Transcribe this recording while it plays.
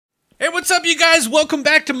Hey, what's up, you guys? Welcome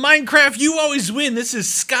back to Minecraft. You always win. This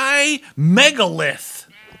is Sky Megalith.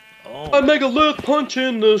 Oh. A megalith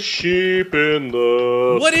punching the sheep in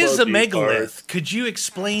the. What is a megalith? Could you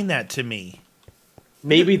explain that to me?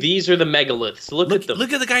 Maybe these are the megaliths. Look at them.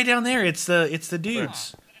 Look at the guy down there. It's the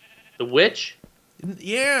dudes. The witch?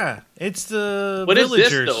 Yeah, it's the What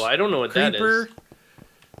villagers. Is this though? I don't know what Creeper. that is.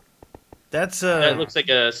 That's That looks like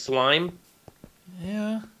a slime.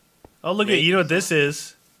 Yeah. Oh, look at you know what this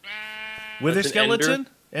is? Wither skeleton?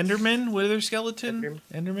 Enderman? Wither skeleton?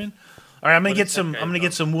 Enderman? All right, I'm gonna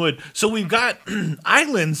get some wood. So we've got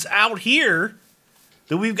islands out here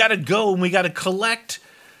that we've got to go and we got to collect.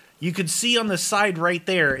 You can see on the side right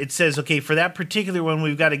there, it says, okay, for that particular one,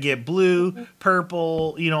 we've got to get blue,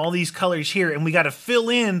 purple, you know, all these colors here, and we got to fill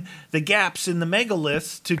in the gaps in the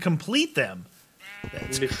megaliths to complete them.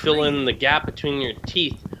 That's fill in the gap between your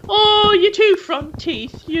teeth. Oh, your two front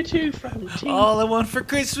teeth. Your two front teeth. All I want for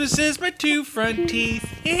Christmas is my two front teeth.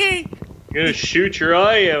 You're gonna shoot your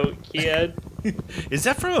eye out, kid. Is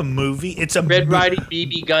that from a movie? It's a Red Riding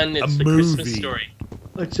BB gun. It's the movie. Christmas story.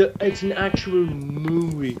 It's an actual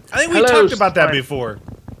movie. I think we talked about that before.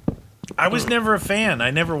 I was never a fan.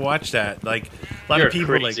 I never watched that. Like a lot of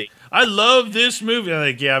people crazy. Like, I love this movie. I'm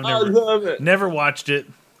like, yeah, I've never watched it.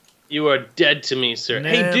 You are dead to me, sir.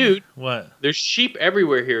 Hey, dude. What? There's sheep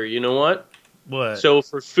everywhere here. You know what? What? So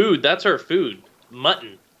for food, that's our food.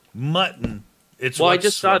 Mutton. Mutton. It's well, I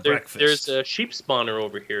just saw breakfast. There's a sheep spawner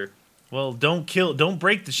over here. Well, don't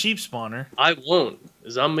break the sheep spawner. I won't,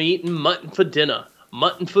 as I'm eating mutton for dinner,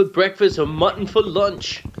 mutton for breakfast, or mutton for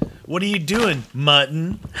lunch. What are you doing,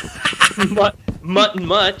 mutton? Mutton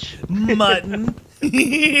much. Mutton.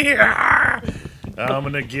 I'm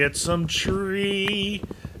gonna get some tree.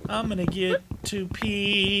 I'm gonna get to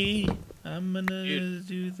pee. I'm gonna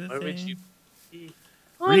do the thing.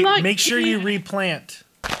 Make sure you replant.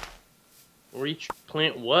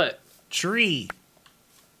 Replant what? Tree.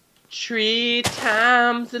 Tree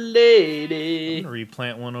time's a lady. I'm gonna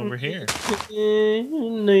replant one over here.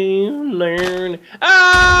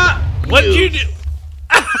 Ah! What'd you do?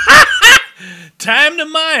 Time to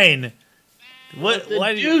mine.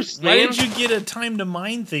 Why did you get a time to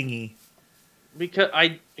mine thingy? Because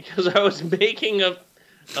I was making a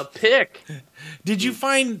pick. Did you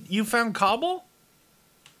found cobble?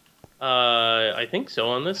 I think so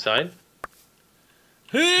on this side.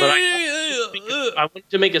 But I wanted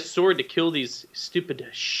to make a sword to kill these stupid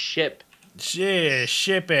sheep.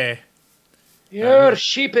 Shippy. You're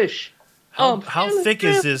sheepish. How thick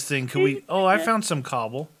is this thing? Can we? Oh, I found some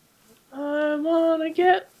cobble. I wanna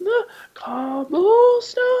get the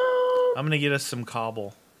cobblestone. I'm gonna get us some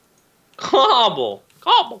cobble. Cobble.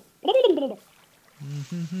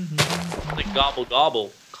 Like gobble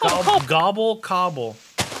gobble. Gobble cobble.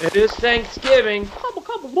 It is Thanksgiving.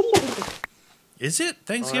 Is it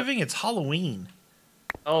Thanksgiving? It's Halloween.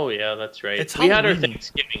 Oh yeah, that's right. It's we had our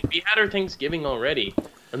Thanksgiving. We had our Thanksgiving already,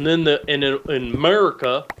 and then in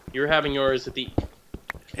America, you're having yours at the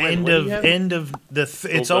end of the.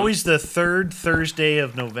 It's always the third Thursday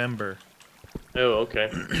of November. Oh,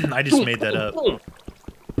 okay. I just made that up.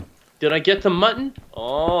 Did I get the mutton?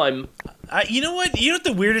 Oh, you know what? You know what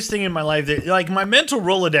the weirdest thing in my life? Like my mental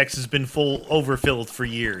Rolodex has been overfilled for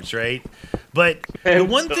years, right? But the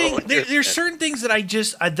one thing, there's certain things that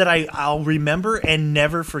I'll remember and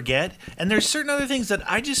never forget, and there's certain other things that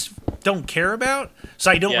I just don't care about, so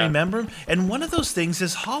I don't remember them. And one of those things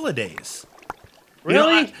is holidays.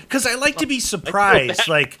 Really? Because I like to be surprised.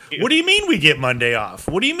 Like, what do you mean we get Monday off?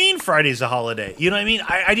 What do you mean Friday's a holiday? You know what I mean?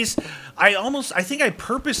 I think I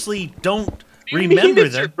purposely don't remember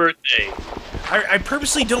them. Your birthday. I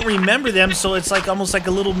purposely don't remember them, so it's like almost like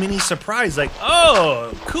a little mini surprise. Like,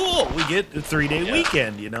 oh, cool, we get a 3-day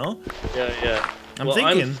weekend. You know? Yeah.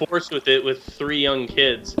 I'm forced with it with 3 young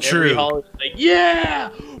kids. True. Every holiday, like,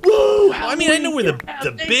 yeah, woo! I mean, I know where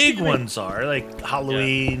the big ones are, like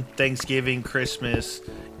Halloween, Thanksgiving, Christmas,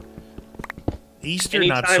 Easter,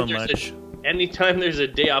 not so much. Anytime there's a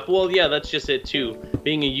day off, well, yeah, that's just it too.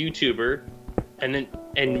 Being a YouTuber, and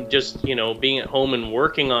just being at home and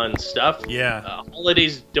working on stuff. Yeah.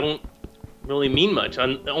 Holidays don't really mean much.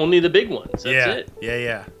 Only the big ones. That's it.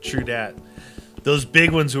 Yeah. True that. Those big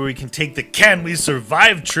ones where we can take the Can We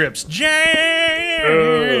Survive trips. Jam!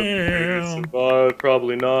 Survive?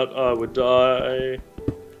 Probably not. I would die.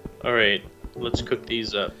 All right, let's cook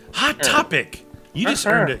these up. Hot topic. You just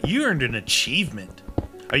earned an achievement.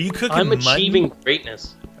 Are you cooking I'm mutton? achieving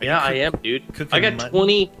greatness. Yeah, I am, dude. I got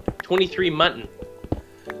 23 mutton.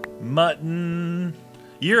 Mutton.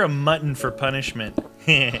 You're a mutton for punishment.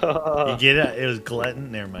 You get it? It was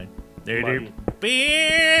glutton. Never mind. There.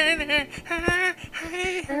 been.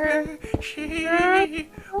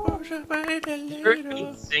 You're a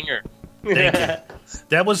good singer. Thank you.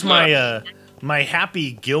 That was my my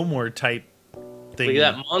Happy Gilmore type thing. Look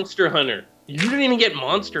at that Monster Hunter. You didn't even get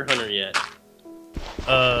Monster Hunter yet.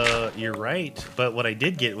 You're right. But what I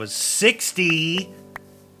did get was 60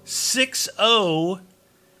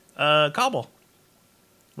 cobble.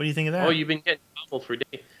 What do you think of that? Oh, you've been getting cobble for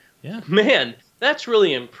days. Yeah. Man, that's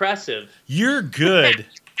really impressive. You're good.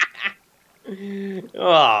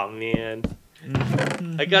 Oh, man.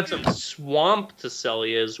 I got some swamp to sell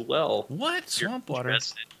you as well. What? Swamp water?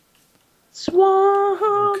 Swamp.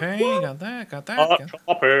 Okay, got that. Got that.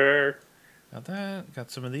 Chopper. Got that.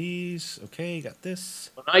 Got some of these. Okay, got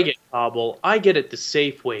this. When I get cobble, I get it the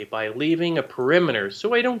safe way by leaving a perimeter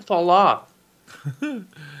so I don't fall off.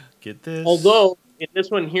 Get this. Although, in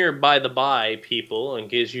this one here, by the by, people, in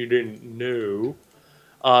case you didn't know,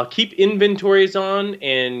 keep inventories on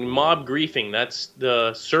and mob griefing. That's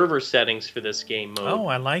the server settings for this game mode. Oh,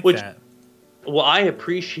 I like that. Well, I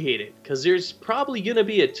appreciate it, because there's probably going to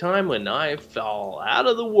be a time when I fall out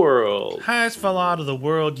of the world. I fell out of the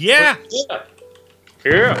world. Yeah!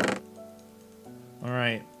 Yeah. All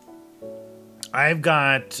right. I've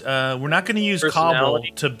got... we're not going to use cobble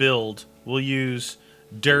to build. We'll use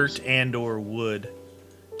dirt and or wood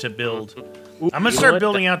to build. Ooh, I'm going to start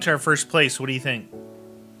building out to our first place. What do you think?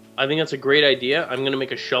 I think that's a great idea. I'm going to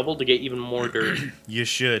make a shovel to get even more dirt. You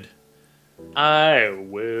should. I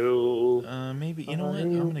will. Maybe, you know what?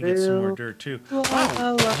 I'm going to get some more dirt, too.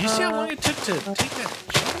 Wow. Did you see how long it took to take that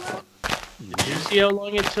shovel out? Did you see how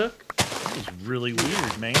long it took? That was really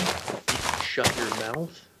weird, man. Shut your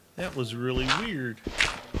mouth. That was really weird.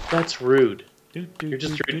 That's rude. You're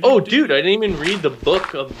just rude. Oh, dude, I didn't even read the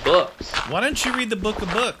book of books. Why don't you read the book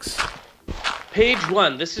of books? Page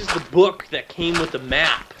 1. This is the book that came with the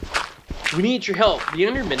map. We need your help. The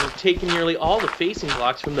Endermen have taken nearly all the facing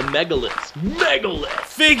blocks from the megaliths. Megalith!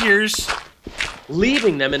 Figures!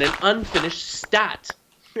 Leaving them in an unfinished state.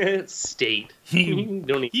 You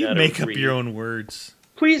make up your own words.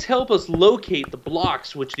 Please help us locate the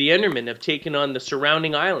blocks which the Endermen have taken on the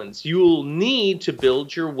surrounding islands. You'll need to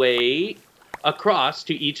build your way across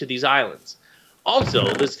to each of these islands.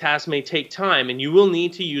 Also, this task may take time, and you will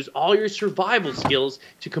need to use all your survival skills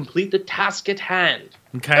to complete the task at hand.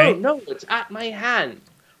 Okay. Oh, no, it's at my hand.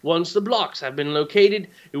 Once the blocks have been located,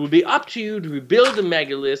 it will be up to you to rebuild the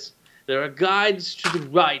megaliths. There are guides to the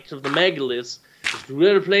right of the megaliths.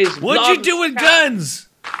 Where to place What'd you do with guns?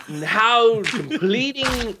 And how completing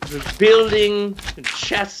the building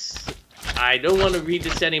chests. I don't want to read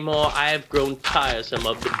this anymore. I have grown tiresome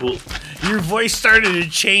of the book. Your voice started to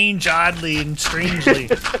change oddly and strangely.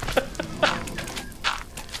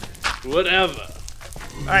 Whatever.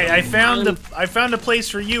 All right, I found a place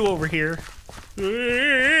for you over here.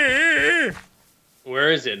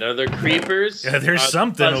 Where is it? Are there creepers? Yeah, there's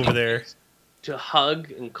something over there. To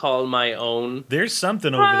hug and call my own. There's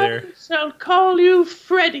something over there. I'll call you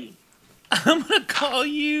Freddy. I'm gonna call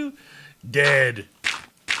you dead.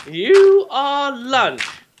 You are lunch.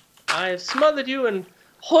 I have smothered you in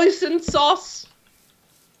hoisin sauce.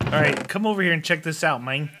 All right, come over here and check this out,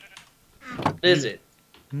 man. Is it?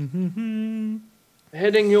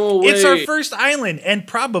 Heading your way. It's our first island, and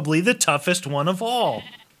probably the toughest one of all.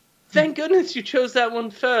 Thank goodness you chose that one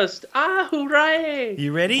first. Ah, hooray!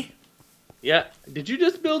 You ready? Yeah. Did you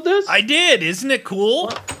just build this? I did. Isn't it cool?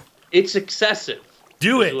 Well, it's excessive.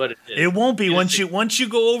 Do it. What it is. It won't be once you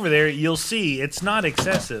go over there. You'll see it's not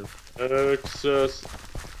excessive. Excess.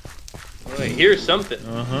 I hear something.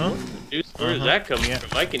 Dude, where is that coming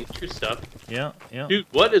from? I can hear stuff. Yeah. Dude,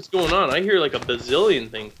 what is going on? I hear like a bazillion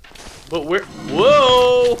things. But where?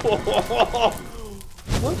 Whoa!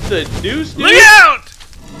 What the deuce, dude? Look out!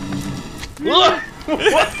 Look!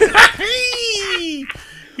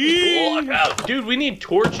 Look out, dude! We need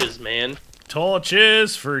torches, man.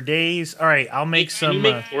 Torches for days. All right, I'll make some. Can you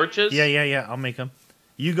make torches? Yeah. I'll make them.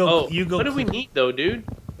 You go. You go. What do we need though, dude?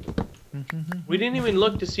 We didn't even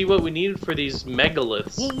look to see what we needed for these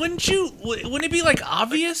megaliths. Well, wouldn't it be like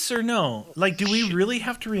obvious or no? Like, do we really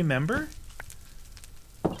have to remember?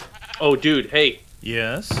 Oh, dude, hey.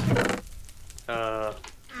 Yes.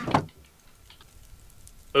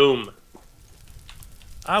 Boom.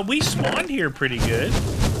 We spawned here pretty good.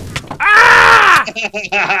 Ah!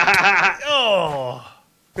 Oh.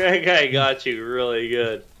 That guy got you really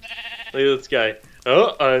good. Look at this guy.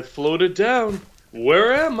 Oh, I floated down.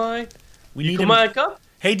 Where am I? We need come back up?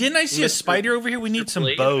 Hey, didn't I see a spider over here? We need some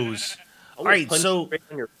bows. All right, so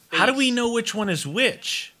how do we know which one is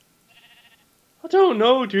which? I don't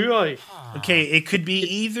know, do I? Okay, it could be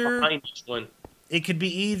either. Behind each one. It could be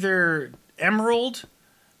either emerald,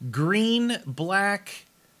 green, black.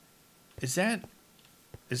 Is that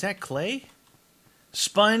clay?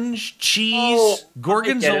 Sponge, cheese,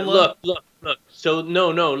 gorgonzola. Look. So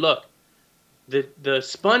no, look. The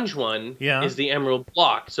sponge one is the emerald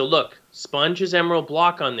block. So look, sponge is emerald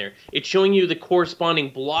block on there. It's showing you the corresponding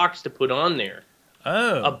blocks to put on there.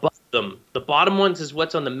 Oh. Above them. The bottom ones is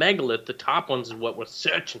what's on the megalith. The top ones is what we're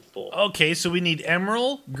searching for. Okay, so we need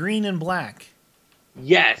emerald, green, and black.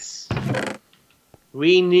 Yes.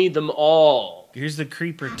 We need them all. Here's the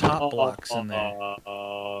creeper top blocks in there.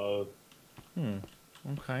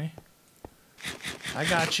 Okay. I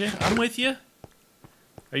got you. I'm with you.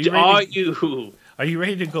 Are you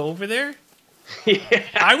ready to go over there? Yeah.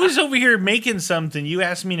 I was over here making something. You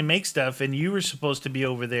asked me to make stuff, and you were supposed to be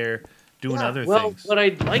over there doing other things. What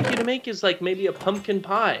I'd like you to make is like maybe a pumpkin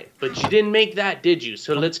pie, but you didn't make that, did you?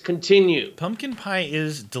 So let's continue. Pumpkin pie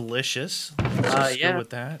is delicious. Let's go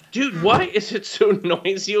with that. Dude, why is it so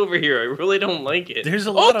noisy over here? I really don't like it. There's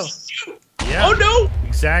a lot of... Shoot. Yeah. Oh, no!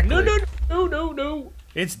 Exactly. No.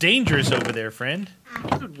 It's dangerous over there, friend.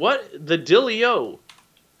 Dude, what? The Dillio.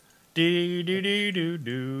 Hey,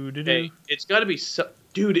 it's got to be...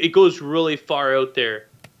 Dude, it goes really far out there.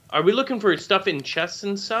 Are we looking for stuff in chests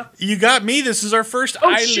and stuff? You got me. This is our first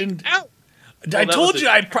island. Ow. I told you.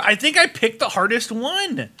 I think I picked the hardest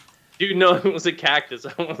one. Dude, no, it was a cactus.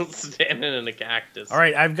 I was standing in a cactus. All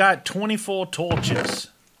right, I've got 24 torches.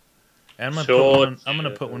 And I'm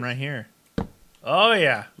gonna put one right here. Oh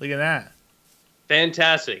yeah, look at that.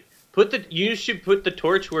 Fantastic. You should put the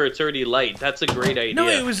torch where it's already light. That's a great idea. No,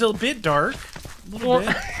 it was a bit dark. A little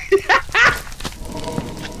bit.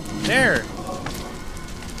 There.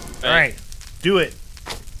 All right, do it.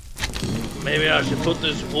 Maybe I should put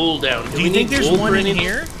this wool down. Do you think there's one in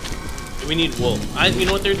here? We need wool. You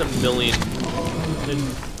know what? There's a million.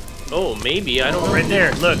 Oh, maybe. I don't know. Right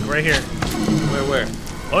there. Look, right here. Where?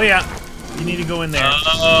 Oh, yeah. You need to go in there.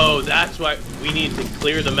 Oh, that's why we need to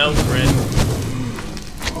clear them out, friend.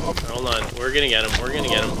 Hold on. We're going to get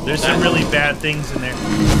them. There's some really bad things in there.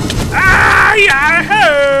 Ah,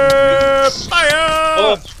 yeah! Fire!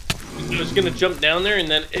 Oh, I was going to jump down there and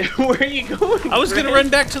then... Where are you going? I was going to run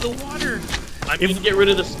back to the water. I'm going to get rid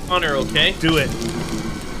of the spawner, okay? Do it.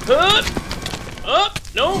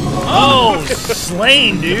 No. Oh,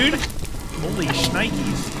 slain, dude. Holy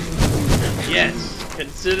shnikes. Yes.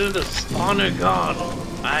 Consider the spawner gone.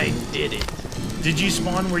 I did it. Did you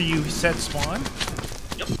spawn where you set spawn?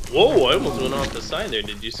 Yep. Whoa, I almost went off the side there.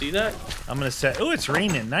 Did you see that? I'm going to set... Oh, it's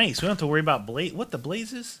raining. Nice. We don't have to worry about what the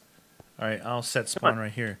blazes? All right, I'll set spawn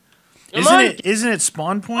right here. Isn't it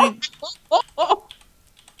spawn point?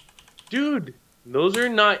 Dude, those are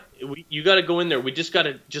not... You got to go in there. We just got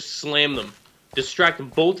to slam them. Distract them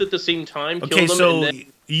both at the same time. Okay, kill them, so and then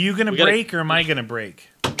you going to break or am I going to break?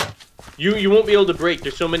 You won't be able to break.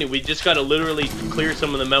 There's so many. We just got to literally clear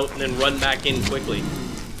some of them out and then run back in quickly.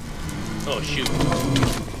 Oh, shoot.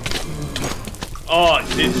 Oh,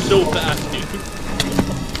 it's so fast, dude.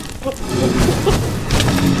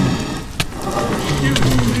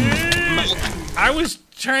 I was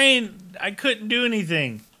trying. I couldn't do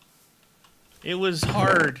anything. It was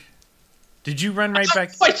hard. Did you run right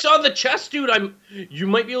back? I saw the chest, dude. You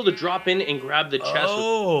might be able to drop in and grab the chest.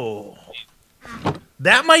 Oh.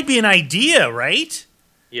 That might be an idea, right?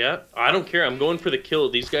 Yeah, I don't care. I'm going for the kill.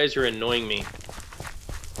 These guys are annoying me.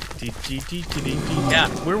 Yeah.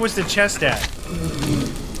 Where was the chest at?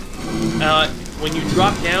 When you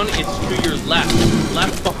drop down, it's to your left.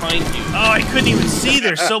 Left behind you. Oh, I couldn't even see.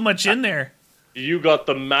 There's so much in there. You got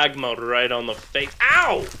the magma right on the face.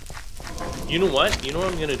 Ow! You know what? You know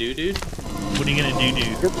what I'm gonna do, dude? What are you gonna do,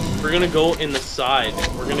 dude? We're gonna go in the side.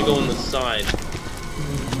 We're gonna go in the side.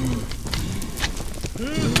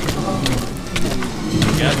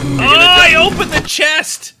 Yeah, I opened the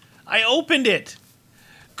chest! I opened it!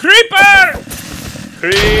 Creeper!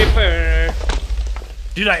 Creeper!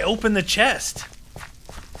 Dude, I opened the chest.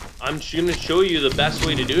 I'm gonna show you the best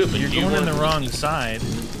way to do it, but you're going in the wrong side.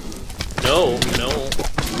 No.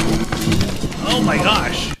 Oh my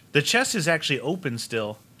gosh. The chest is actually open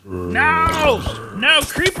still. No! No,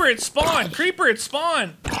 creeper, it spawned! Creeper, it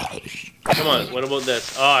spawned! Come on, what about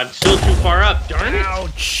this? Oh, I'm still too far up, darn it!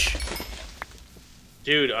 Ouch!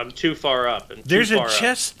 Dude, I'm too far up. There's a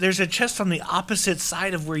chest on the opposite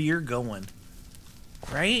side of where you're going.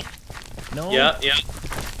 Right? No? Yeah,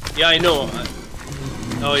 I know.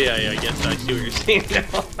 Oh, yeah, I guess I see what you're saying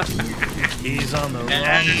now. He's on the wrong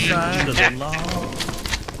side of the law.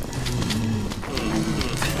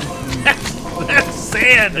 That's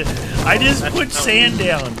sand! I just put sand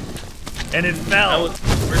down. And it fell. That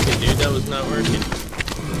was working, dude. That was not working.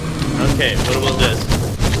 Okay, what about this?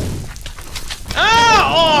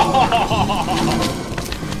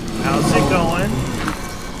 How's it going?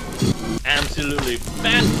 Absolutely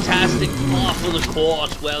fantastic, par for the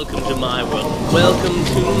course. Welcome to my world. Welcome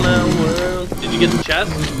to my world. Did you get the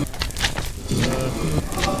chest?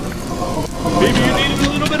 Maybe you needed a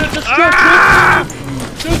little bit of destruction.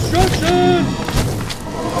 Destruction!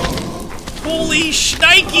 Holy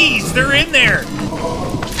shnikes! They're in there.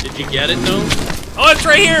 Did you get it though? Oh, it's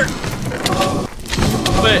right here.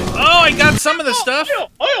 But oh, I got some of the stuff.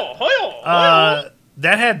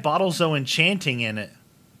 That had bottles of enchanting in it.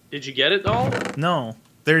 Did you get it though? No.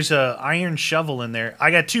 There's a iron shovel in there.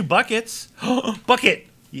 I got 2 buckets. Bucket!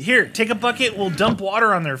 Here, take a bucket. We'll dump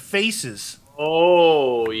water on their faces.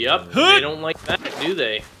 Oh, yep. They don't like that, do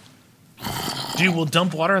they? Dude, we'll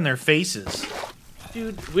dump water on their faces.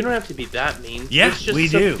 Dude, we don't have to be that mean. Yeah, let's just we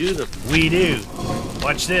do. Them. We do.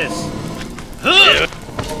 Watch this. Yeah.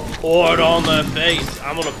 Pour it on their face.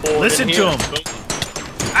 I'm gonna pour Listen it in to here. him.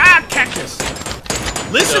 Ah, cactus.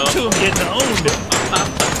 Listen to him getting owned.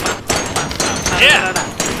 Yeah.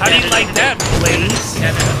 How do you like that, Blaze?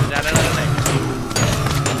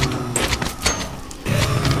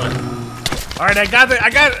 All right, I got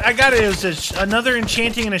it. It was another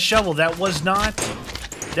enchanting and a shovel. That was not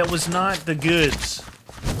the goods.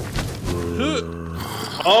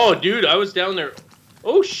 Oh, dude, I was down there.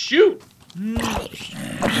 Oh, shoot.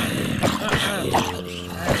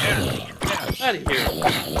 Out of here.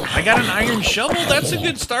 I got an iron shovel. That's a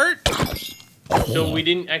good start. So we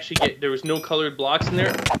didn't actually get. There was no colored blocks in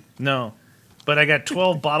there. No, but I got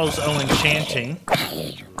 12 bottles of enchanting,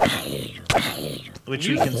 which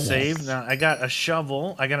we can save. Now I got a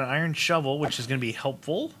shovel. I got an iron shovel, which is going to be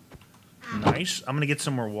helpful. Nice. I'm going to get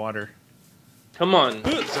some more water. Come on,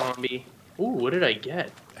 zombie. Ooh, what did I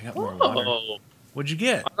get? I got more water. What'd you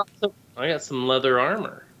get? I got some leather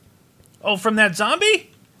armor. Oh, from that zombie?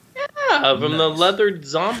 Yeah, from the leathered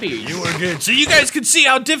zombies. You are good. So you guys can see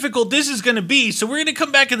how difficult this is going to be. So we're going to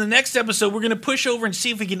come back in the next episode. We're going to push over and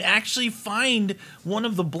see if we can actually find one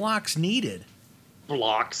of the blocks needed.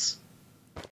 Blocks?